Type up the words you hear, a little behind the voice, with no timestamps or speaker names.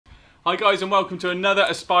Hi guys and welcome to another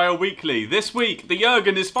Aspire Weekly. This week, the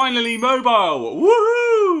Jurgen is finally mobile!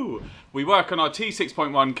 Woohoo! We work on our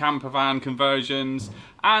T6.1 camper van conversions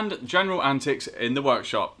and general antics in the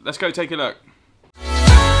workshop. Let's go take a look.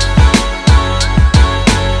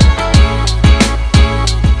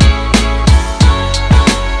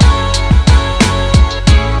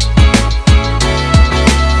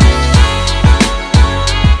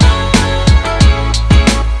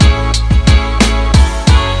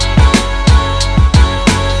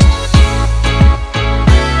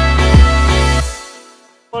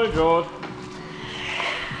 Morning, George.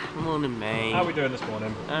 Morning, mate. How are we doing this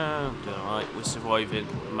morning? I'm doing alright. We're surviving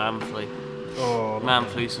man flu. Oh, Man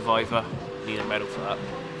flu survivor. Need a medal for that.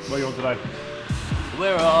 What are you on today?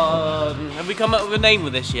 We're on. Have we come up with a name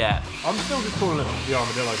with this yet? I'm still just calling it the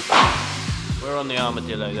armadillo. We're on the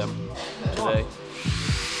armadillo then. Today.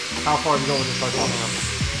 How far have you gone with this so far?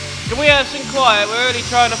 Can we have some quiet? We're already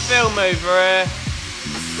trying to film over here.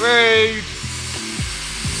 Rude.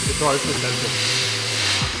 It's alright, it's just mental.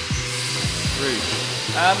 Rude.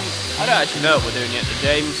 I don't actually know what we're doing yet,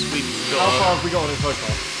 James. We've got. How far have we got on it so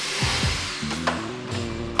far?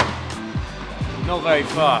 Not very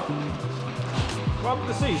far. Well,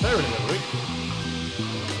 the seas, they're in it every week.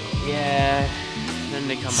 Yeah. Then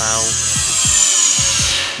they come out.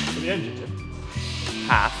 So the engine's in.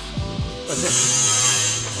 Half. That's it.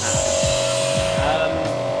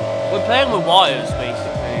 We're playing with wires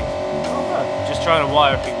basically. Oh, no. Just trying to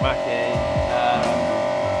wire everything back in.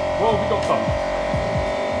 What have we got done?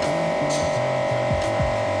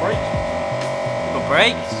 Brakes? We've got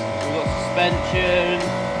brakes, we've got suspension,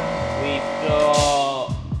 we've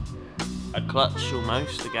got a clutch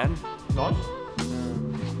almost again. Nice.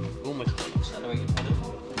 Almost got an accelerator pedal.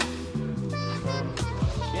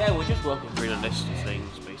 Yeah, we're just working through the list of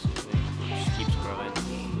things basically. It just keeps growing,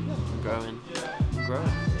 growing,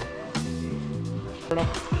 growing. Fair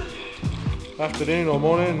enough. Afternoon or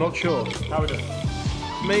morning, not sure. How are we doing?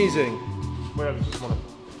 Amazing. Where are we this morning?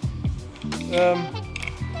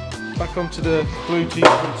 Back onto the blue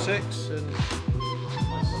T6 and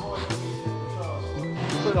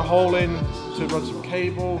putting a hole in to run some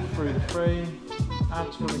cable through the frame.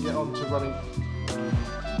 Ad's going to get on to running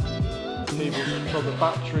cables from the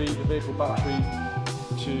battery, the vehicle battery,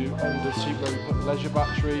 to under the seat where we put the leisure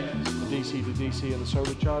battery, the DC to DC and the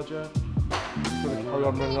solar charger. We're going to carry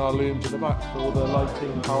on running our looms in the back for all the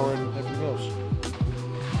lighting, power and everything else.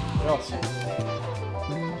 Yes.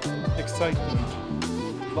 Exciting.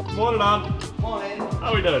 Morning, Anne. Morning.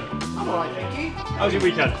 How are we doing? I'm alright, thank you. How's your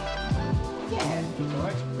weekend? Yeah, it's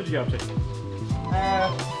alright. Where'd you go up to?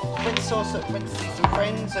 Went to see some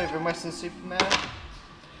friends over in Western Supermare.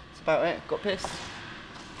 That's about it. Got pissed.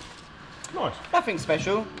 Nice. Nothing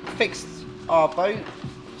special. Fixed our boat.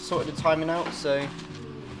 Sorted the timing out, so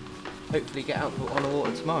hopefully get out on the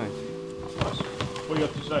water tomorrow. Nice. What are you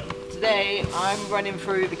up to today? Today I'm running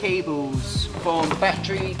through the cables from the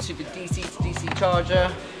battery to the DC to DC charger,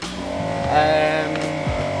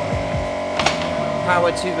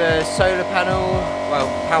 power to the solar panel, well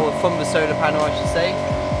power from the solar panel I should say,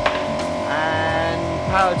 and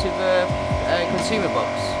power to the consumer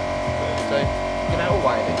box. So get that all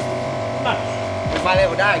wired in. Nice. With my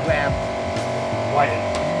little diagram. Waiting.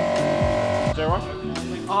 Is that right?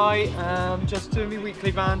 I am just doing my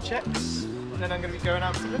weekly van checks, and then I'm going to be going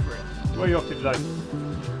out to deliver it. Where are you off to today?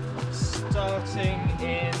 Starting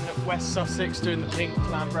in West Sussex doing the pink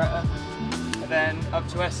Lambretta, and then up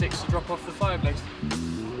to Essex to drop off the Fireblaze.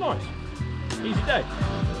 Nice. Easy day.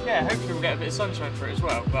 Yeah, hopefully we'll get a bit of sunshine for it as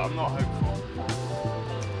well, but I'm not hopeful.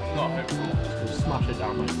 Not hopeful. Just smash it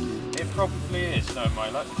down, mate. It probably is, no my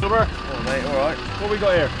luck. Silver, Oh mate, alright. what we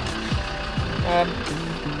got here?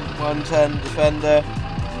 110 Defender,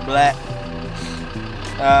 black.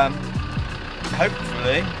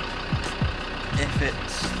 Hopefully, if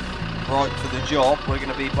it's right for the job, we're going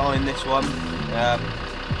to be buying this one and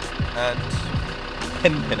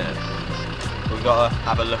pimping it. We've got to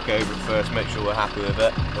have a look over it first, make sure we're happy with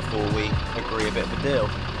it before we agree a bit of a deal.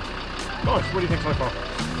 Nice. What do you think so far?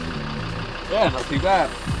 Yeah, not too bad.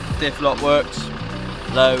 Diff lock works,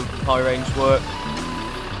 low, high range work,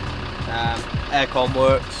 aircon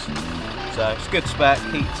works, so it's good spec,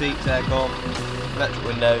 heat seats, aircon, electric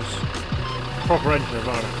windows. Proper engine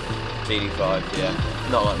designer. CD5, yeah,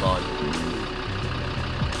 not like mine,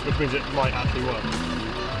 Which means it might actually work.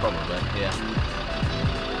 probably, yeah.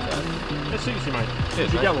 It suits you, mate.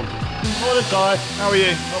 Cheers, Did you mate. get one? Morning, Ty. How are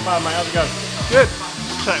you? Not bad, mate. How's it going? Good.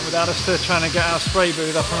 Chatting with Alistair, trying to get our spray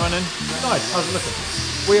booth up and running. Nice. How's it looking?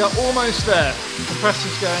 We are almost there.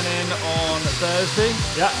 Compressor's going in on Thursday.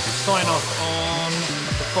 Yeah. Sign off on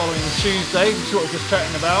following Tuesday, sort of just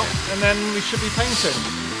chatting about, and then we should be painting.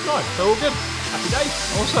 Nice, so all good. Happy days.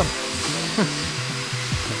 Awesome.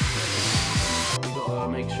 We've got to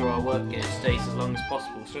make sure our work gear stays as long as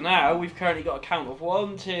possible. So now we've currently got a count of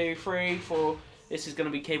 1, 2, 3, 4. This is going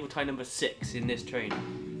to be cable tie number 6 in this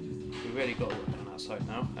training. We've really got to work on that side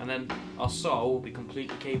now. And then our sole will be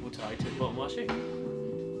completely cable tied to the bottom of our shoe.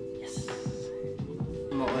 Yes.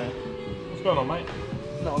 I'm not there. What's going on, mate?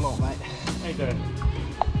 Not a lot, mate. How you doing?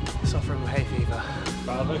 Suffering with hay fever.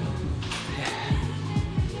 Badly?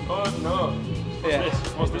 Oh no.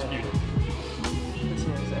 What's this beauty? This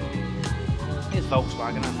is it's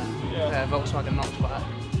Volkswagen, isn't it? Yeah. Volkswagen Notchback.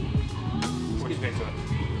 What do you think to it?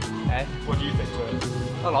 Hey, What do you think to it?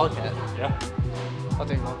 I like it. Yeah? I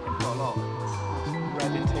do like it quite a lot.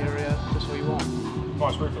 Red interior, just what you want.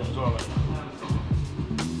 Nice roof on it as well, mate.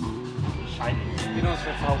 Shiny. It'd be nice if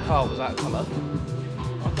the whole car was that colour.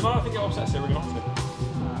 I don't know, I think it offsets it really nicely.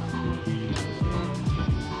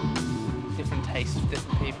 Different tastes for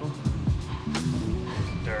different people.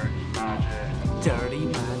 Dirty magic. Dirty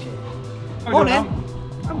magic. Morning.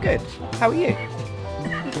 I'm good. How are you?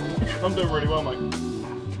 I'm doing really well, mate.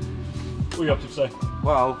 What are you up to today?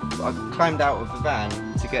 Well, I climbed out of the van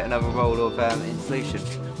to get another roll of insulation,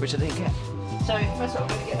 which I didn't get. So that's what I'm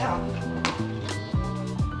going to get now.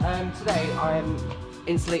 Today I am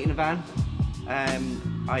insulating a van.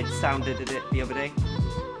 I sounded it the other day.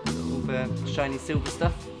 All the shiny silver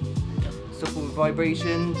stuff. Stop all the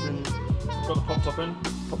vibrations and Got the pop top in.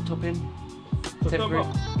 pop top in. So it's going Temporary.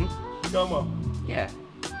 well. Going well. Yeah.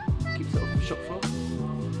 Keeps it off the shop floor.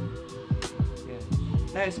 Yeah.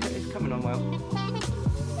 No, it's coming on well.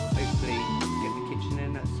 Hopefully get the kitchen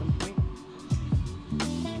in at some point.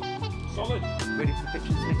 Solid. Ready for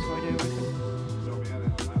pictures next Friday, I reckon.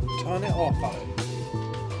 Turn it off,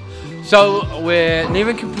 Alex. So we're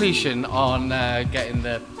nearing completion on getting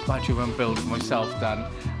the battery run build for myself done.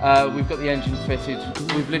 We've got the engine fitted.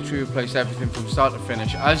 We've literally replaced everything from start to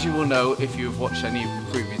finish, as you will know if you've watched any of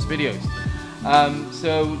the previous videos.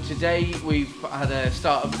 So today we've had a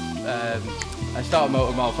starter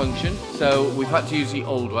motor malfunction, so we've had to use the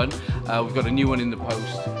old one. We've got a new one in the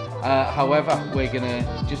post. However, we're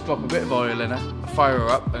gonna just drop a bit of oil in her, fire her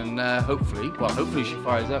up, and hopefully she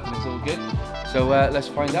fires up and it's all good. So let's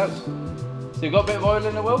find out. So you've got a bit of oil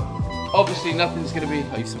in her, Will? Obviously nothing's gonna be.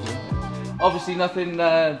 Obviously nothing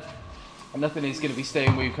is going to be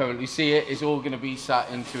staying where you currently see it. It's all going to be sat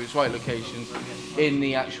into its right locations in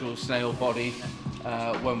the actual snail body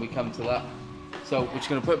when we come to that. So we're just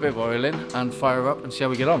going to put a bit of oil in and fire up and see how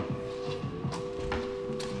we get on.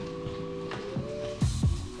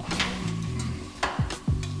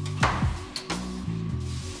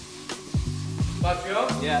 Battery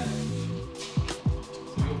on? Yeah. So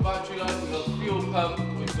we've got battery light, we've got fuel pump,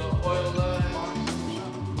 we've got oil there,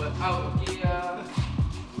 we're out of gear.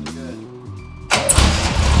 We're good.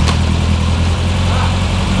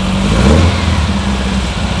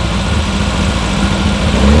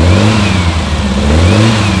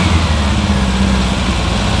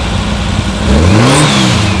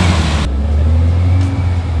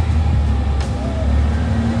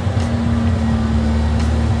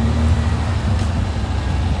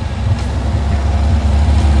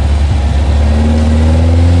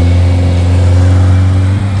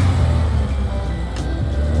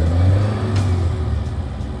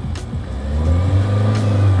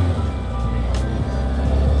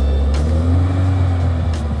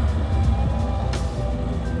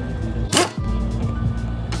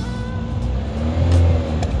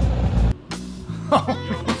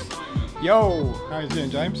 Yo, how you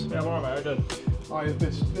doing, James? Yeah, I'm alright, mate. How you doing? I have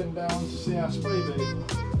just been down to see our spray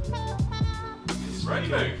booth. Ready,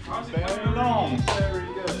 Luke? How's it Very coming along? Very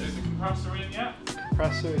good. Is the compressor in yet?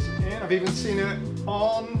 Compressor is in. I've even seen it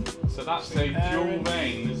on. So that's a dual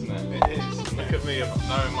vein, isn't it? It is. Look at me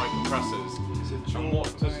knowing my compressors. It's a And dual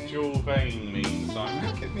what does vein. dual vein mean, I Simon?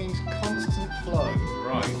 think it means constant flow.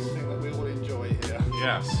 Right. Something that we all enjoy here.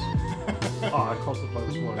 Yes. Oh, I constant flow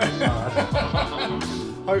this morning.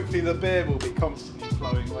 Hopefully the beer will be constantly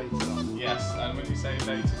flowing later. Yes, and when you say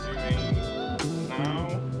later, do you mean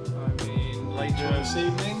now? I mean later this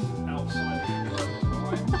evening, outside of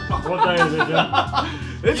time. What day is it, John?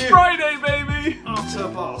 It's Friday, baby! Utter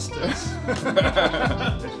bastards.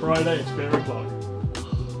 It's Friday, it's beer o'clock.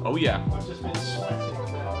 Oh yeah. I've just been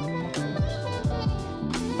sweating now.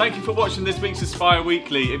 Thank you for watching this week's Aspire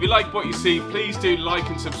Weekly. If you like what you see, please do like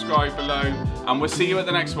and subscribe below, and we'll see you at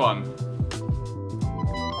the next one.